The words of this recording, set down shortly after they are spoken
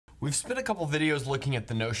We've spent a couple videos looking at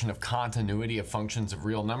the notion of continuity of functions of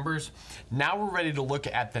real numbers. Now we're ready to look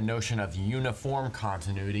at the notion of uniform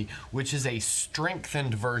continuity, which is a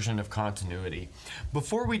strengthened version of continuity.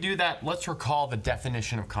 Before we do that, let's recall the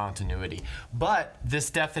definition of continuity. But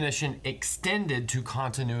this definition extended to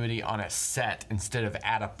continuity on a set instead of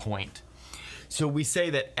at a point. So we say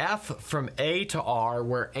that f from a to r,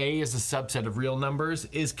 where a is a subset of real numbers,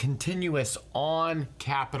 is continuous on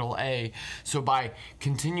capital A. So by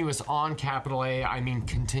continuous on capital A, I mean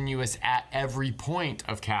continuous at every point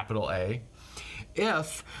of capital A.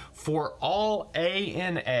 If for all a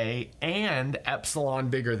in A and epsilon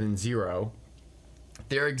bigger than 0,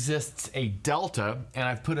 there exists a delta, and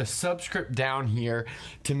I've put a subscript down here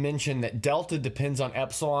to mention that delta depends on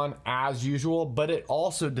epsilon as usual, but it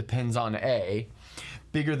also depends on a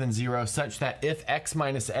bigger than 0, such that if x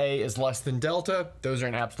minus a is less than delta, those are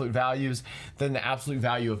in absolute values, then the absolute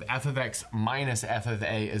value of f of x minus f of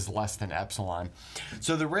a is less than epsilon.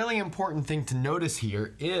 So the really important thing to notice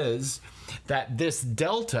here is that this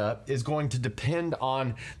delta is going to depend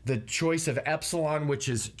on the choice of epsilon, which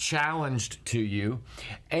is challenged to you,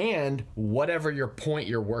 and whatever your point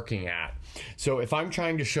you're working at. So if I'm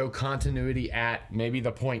trying to show continuity at maybe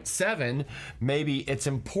the point 7, maybe it's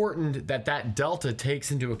important that that delta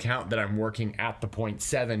takes into account that I'm working at the point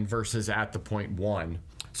 7 versus at the point 1.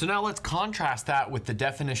 So now let's contrast that with the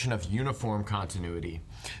definition of uniform continuity.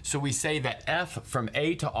 So we say that f from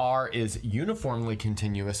a to r is uniformly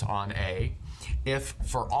continuous on a if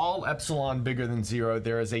for all epsilon bigger than 0,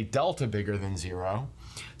 there is a delta bigger than 0,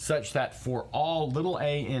 such that for all little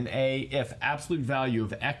a in a, if absolute value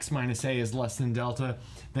of x minus a is less than delta,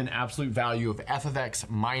 then absolute value of f of x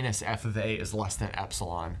minus f of a is less than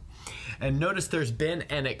epsilon. And notice there's been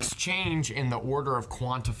an exchange in the order of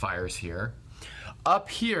quantifiers here. Up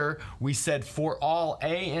here, we said for all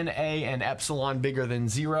a in A and epsilon bigger than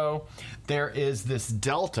 0, there is this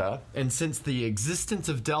delta, and since the existence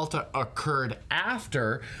of delta occurred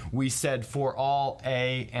after we said for all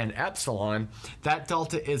a and epsilon, that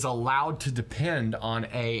delta is allowed to depend on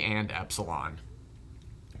a and epsilon.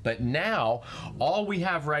 But now, all we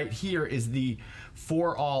have right here is the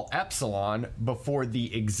for all epsilon before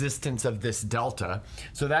the existence of this delta.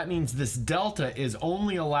 So that means this delta is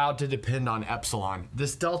only allowed to depend on epsilon.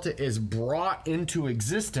 This delta is brought into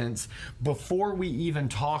existence before we even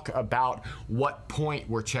talk about what point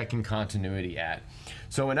we're checking continuity at.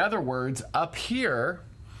 So in other words, up here,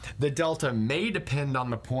 the delta may depend on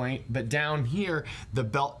the point, but down here, the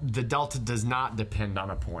delta does not depend on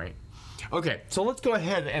a point. Okay, so let's go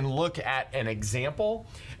ahead and look at an example,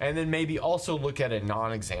 and then maybe also look at a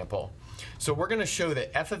non-example. So we're going to show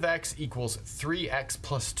that f of x equals 3x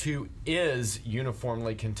plus 2 is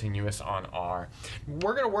uniformly continuous on R.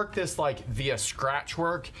 We're going to work this like via scratch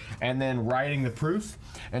work and then writing the proof.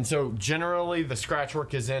 And so generally the scratch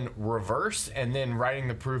work is in reverse, and then writing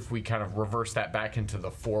the proof we kind of reverse that back into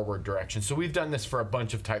the forward direction. So we've done this for a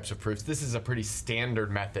bunch of types of proofs. This is a pretty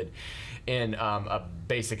standard method in a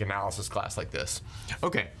basic analysis class like this.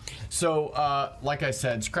 Okay, so like I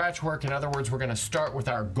said, scratch work, in other words, we're going to start with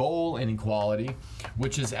our goal inequality,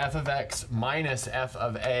 which is f of x minus f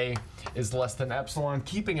of a is less than epsilon,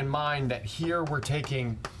 keeping in mind that here we're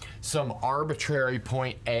taking some arbitrary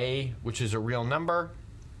point a, which is a real number.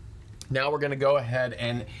 Now we're going to go ahead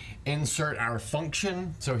and insert our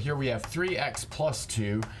function. So here we have 3x plus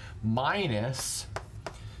 2 minus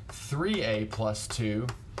 3a plus 2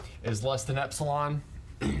 is less than epsilon.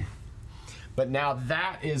 But now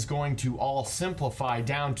that is going to all simplify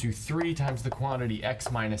down to 3 times the quantity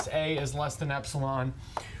x minus a is less than epsilon,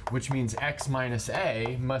 which means x minus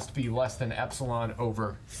a must be less than epsilon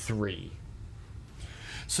over 3.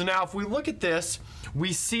 So now if we look at this,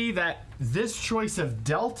 we see that this choice of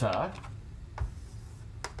delta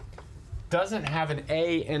doesn't have an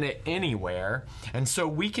a in it anywhere, and so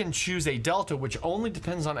we can choose a delta which only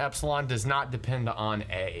depends on epsilon, does not depend on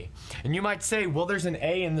a. And you might say, well, there's an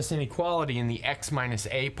a in this inequality in the x minus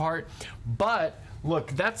a part, but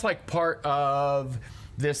look, that's like part of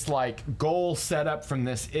this like goal set up from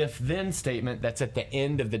this if-then statement that's at the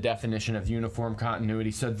end of the definition of uniform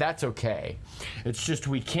continuity, so that's okay. It's just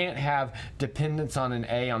we can't have dependence on an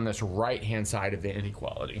a on this right-hand side of the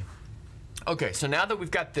inequality. Okay, so now that we've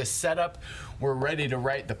got this set up, we're ready to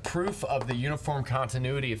write the proof of the uniform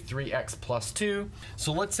continuity of 3x plus 2.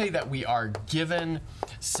 So let's say that we are given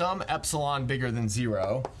some epsilon bigger than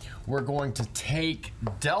 0. We're going to take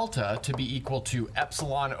delta to be equal to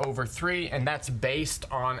epsilon over 3, and that's based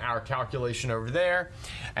on our calculation over there.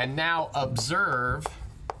 And now observe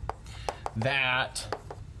that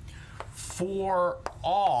for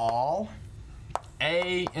all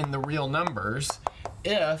a in the real numbers,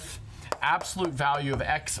 if absolute value of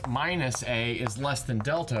x minus a is less than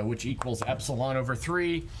delta, which equals epsilon over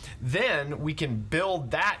 3, then we can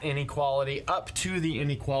build that inequality up to the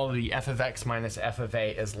inequality f of x minus f of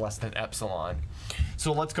a is less than epsilon.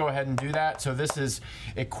 So let's go ahead and do that. So this is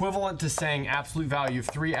equivalent to saying absolute value of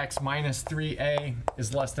 3x minus 3a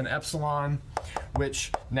is less than epsilon,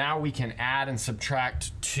 which now we can add and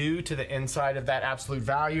subtract 2 to the inside of that absolute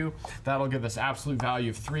value. That'll give us absolute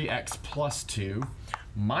value of 3x plus 2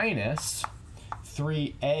 minus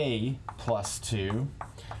 3a plus 2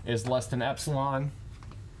 is less than epsilon.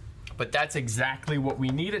 But that's exactly what we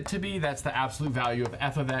need it to be. That's the absolute value of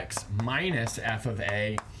f of x minus f of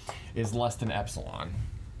a is less than epsilon.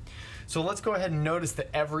 So let's go ahead and notice that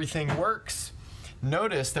everything works.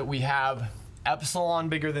 Notice that we have epsilon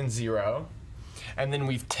bigger than 0, and then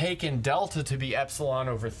we've taken delta to be epsilon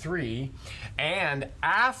over 3, and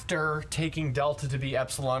after taking delta to be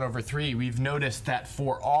epsilon over 3, we've noticed that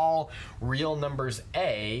for all real numbers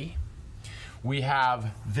a, we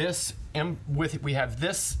have this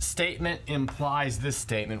statement implies this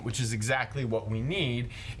statement, which is exactly what we need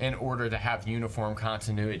in order to have uniform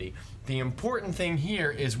continuity. The important thing here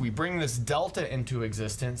is we bring this delta into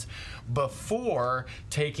existence before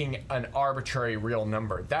taking an arbitrary real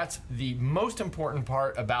number. That's the most important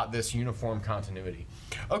part about this uniform continuity.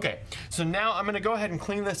 Okay, so now I'm going to go ahead and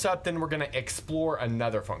clean this up, then we're going to explore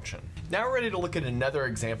another function. Now we're ready to look at another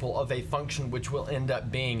example of a function which will end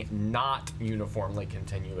up being not uniformly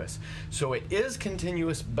continuous. So it is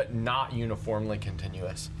continuous, but not uniformly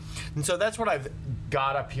continuous. And so that's what I've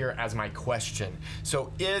got up here as my question.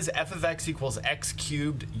 So is f of x equals x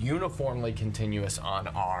cubed uniformly continuous on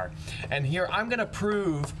R? And here I'm going to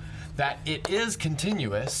prove that it is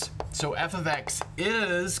continuous. So f of x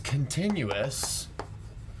is continuous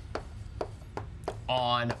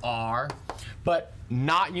on R, but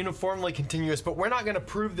not uniformly continuous. But we're not going to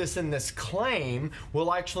prove this in this claim.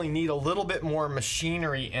 We'll actually need a little bit more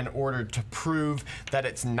machinery in order to prove that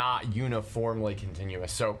it's not uniformly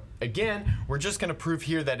continuous. So again, we're just going to prove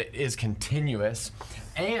here that it is continuous.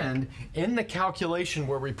 And in the calculation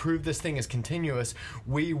where we prove this thing is continuous,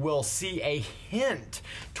 we will see a hint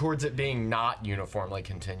towards it being not uniformly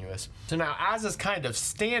continuous. So now, as is kind of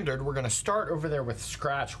standard, we're going to start over there with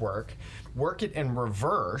scratch work it in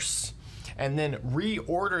reverse, and then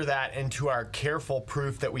reorder that into our careful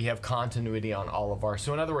proof that we have continuity on all of R.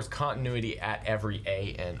 So in other words, continuity at every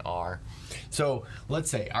A in R. So let's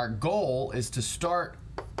say our goal is to start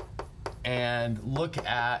and look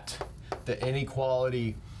at the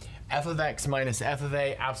inequality f of x minus f of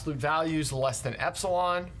a, absolute values less than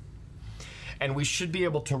epsilon. And we should be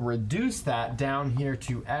able to reduce that down here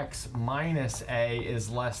to x minus a is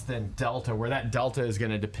less than delta, where that delta is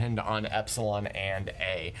going to depend on epsilon and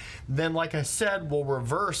a. Then, like I said, we'll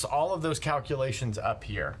reverse all of those calculations up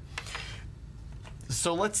here.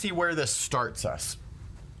 So let's see where this starts us.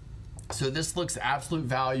 So this looks absolute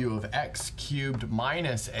value of x cubed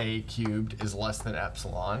minus a cubed is less than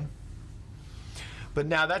epsilon. But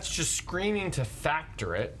now that's just screaming to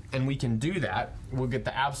factor it, and we can do that. We'll get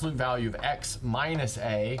the absolute value of x minus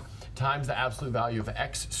a times the absolute value of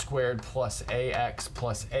x squared plus ax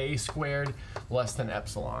plus a squared less than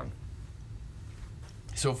epsilon.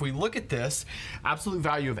 So if we look at this, absolute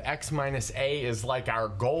value of x minus a is like our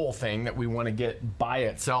goal thing that we want to get by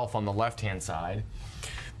itself on the left-hand side.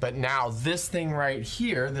 But now this thing right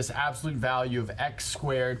here, this absolute value of x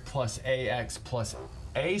squared plus ax plus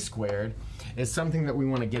a squared, is something that we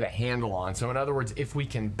want to get a handle on. So in other words, if we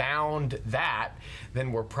can bound that,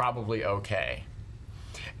 then we're probably okay.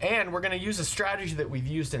 And we're going to use a strategy that we've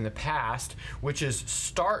used in the past, which is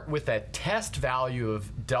start with a test value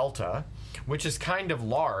of delta, which is kind of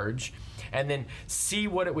large, and then see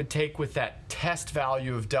what it would take with that test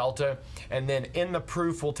value of delta, and then in the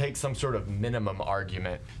proof we'll take some sort of minimum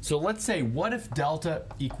argument. So let's say, what if delta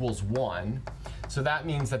equals 1? So that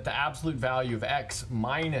means that the absolute value of x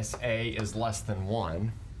minus a is less than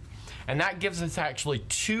 1. And that gives us actually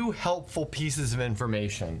two helpful pieces of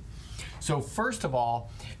information. So first of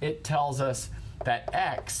all, it tells us that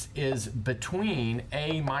x is between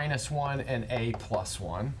a minus 1 and a plus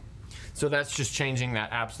 1. So that's just changing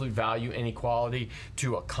that absolute value inequality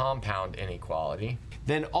to a compound inequality.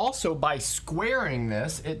 Then also by squaring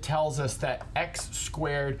this, it tells us that x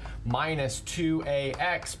squared minus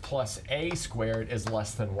 2ax plus a squared is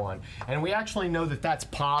less than 1. And we actually know that that's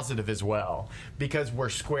positive as well, because we're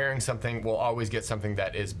squaring something, we'll always get something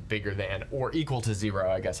that is bigger than or equal to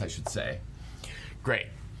 0, I guess I should say. Great.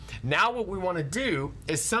 Now what we want to do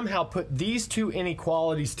is somehow put these two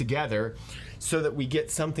inequalities together so that we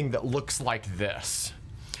get something that looks like this.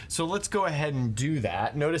 So let's go ahead and do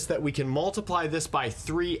that. Notice that we can multiply this by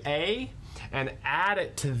 3a and add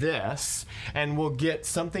it to this, and we'll get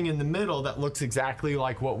something in the middle that looks exactly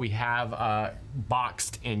like what we have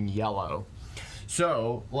boxed in yellow.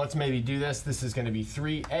 So let's maybe do this. This is going to be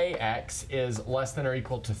 3ax is less than or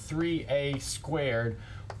equal to 3a squared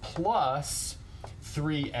plus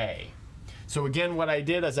 3a. So again, what I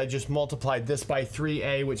did is I just multiplied this by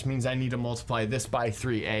 3a, which means I need to multiply this by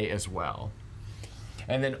 3a as well.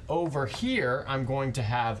 And then over here, I'm going to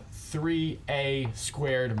have 3a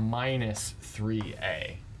squared minus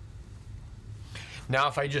 3a. Now,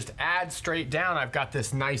 if I just add straight down, I've got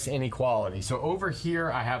this nice inequality. So over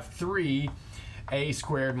here, I have 3a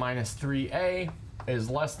squared minus 3a is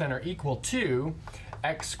less than or equal to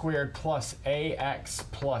x squared plus ax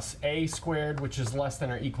plus a squared, which is less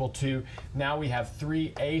than or equal to, now we have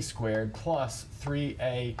 3a squared plus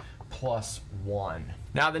 3a plus 1.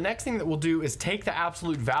 Now the next thing that we'll do is take the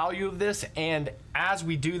absolute value of this, and as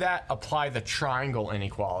we do that, apply the triangle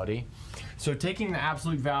inequality. So taking the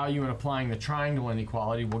absolute value and applying the triangle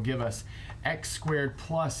inequality will give us x squared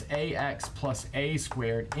plus ax plus a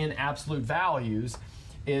squared in absolute values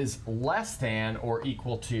is less than or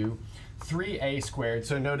equal to 3a squared,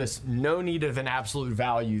 so notice no need of an absolute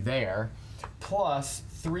value there, plus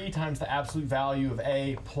 3 times the absolute value of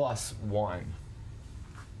a plus 1.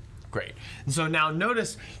 Great. And so now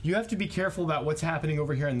notice you have to be careful about what's happening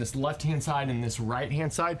over here on this left-hand side and this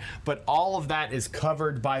right-hand side, but all of that is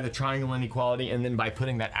covered by the triangle inequality and then by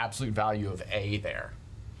putting that absolute value of a there.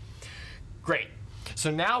 Great. So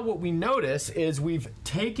now what we notice is we've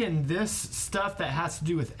taken this stuff that has to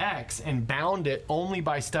do with x and bound it only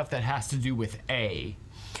by stuff that has to do with a,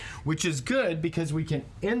 which is good because we can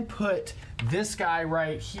input this guy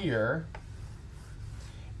right here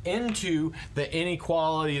into the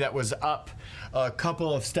inequality that was up a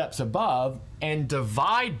couple of steps above and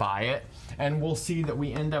divide by it, and we'll see that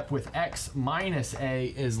we end up with x minus a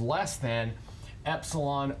is less than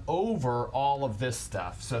epsilon over all of this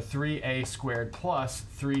stuff. So 3a squared plus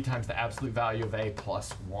 3 times the absolute value of a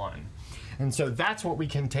plus 1. And so that's what we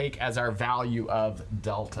can take as our value of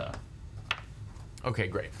delta. Okay,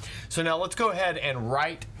 great. So now let's go ahead and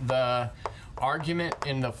write the argument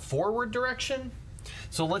in the forward direction.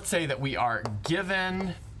 So let's say that we are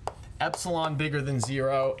given epsilon bigger than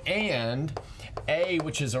 0 and a,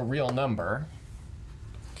 which is a real number.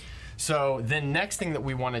 So then next thing that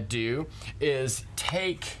we want to do is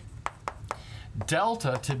take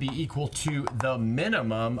delta to be equal to the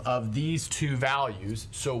minimum of these two values.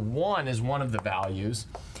 So 1 is one of the values,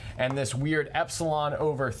 and this weird epsilon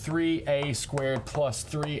over 3a squared plus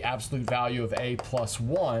 3 absolute value of a plus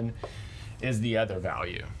 1 is the other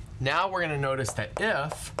value. Now we're going to notice that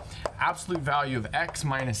if absolute value of x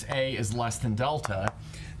minus a is less than delta,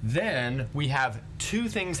 then we have two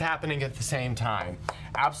things happening at the same time.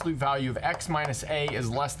 Absolute value of x minus a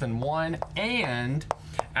is less than 1, and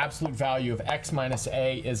absolute value of x minus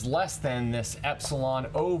a is less than this epsilon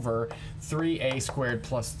over 3a squared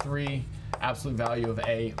plus 3 absolute value of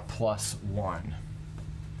a plus 1.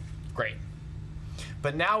 Great.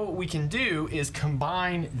 But now what we can do is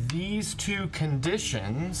combine these two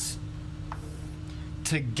conditions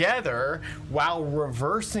together while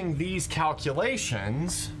reversing these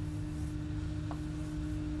calculations.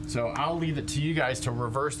 So I'll leave it to you guys to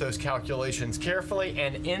reverse those calculations carefully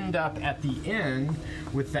and end up at the end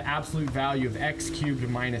with the absolute value of x cubed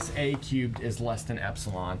minus a cubed is less than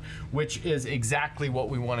epsilon, which is exactly what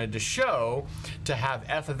we wanted to show, to have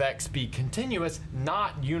f of x be continuous,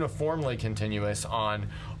 not uniformly continuous on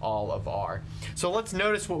all of R. So let's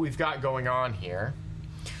notice what we've got going on here.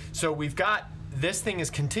 So we've got this thing is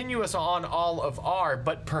continuous on all of R,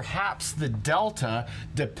 but perhaps the delta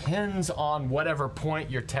depends on whatever point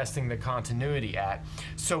you're testing the continuity at.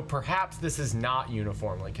 So perhaps this is not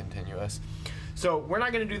uniformly continuous. So we're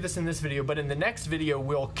not going to do this in this video, but in the next video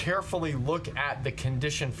we'll carefully look at the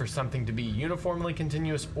condition for something to be uniformly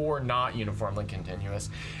continuous or not uniformly continuous,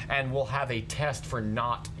 and we'll have a test for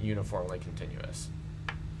not uniformly continuous.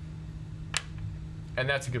 And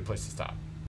that's a good place to stop.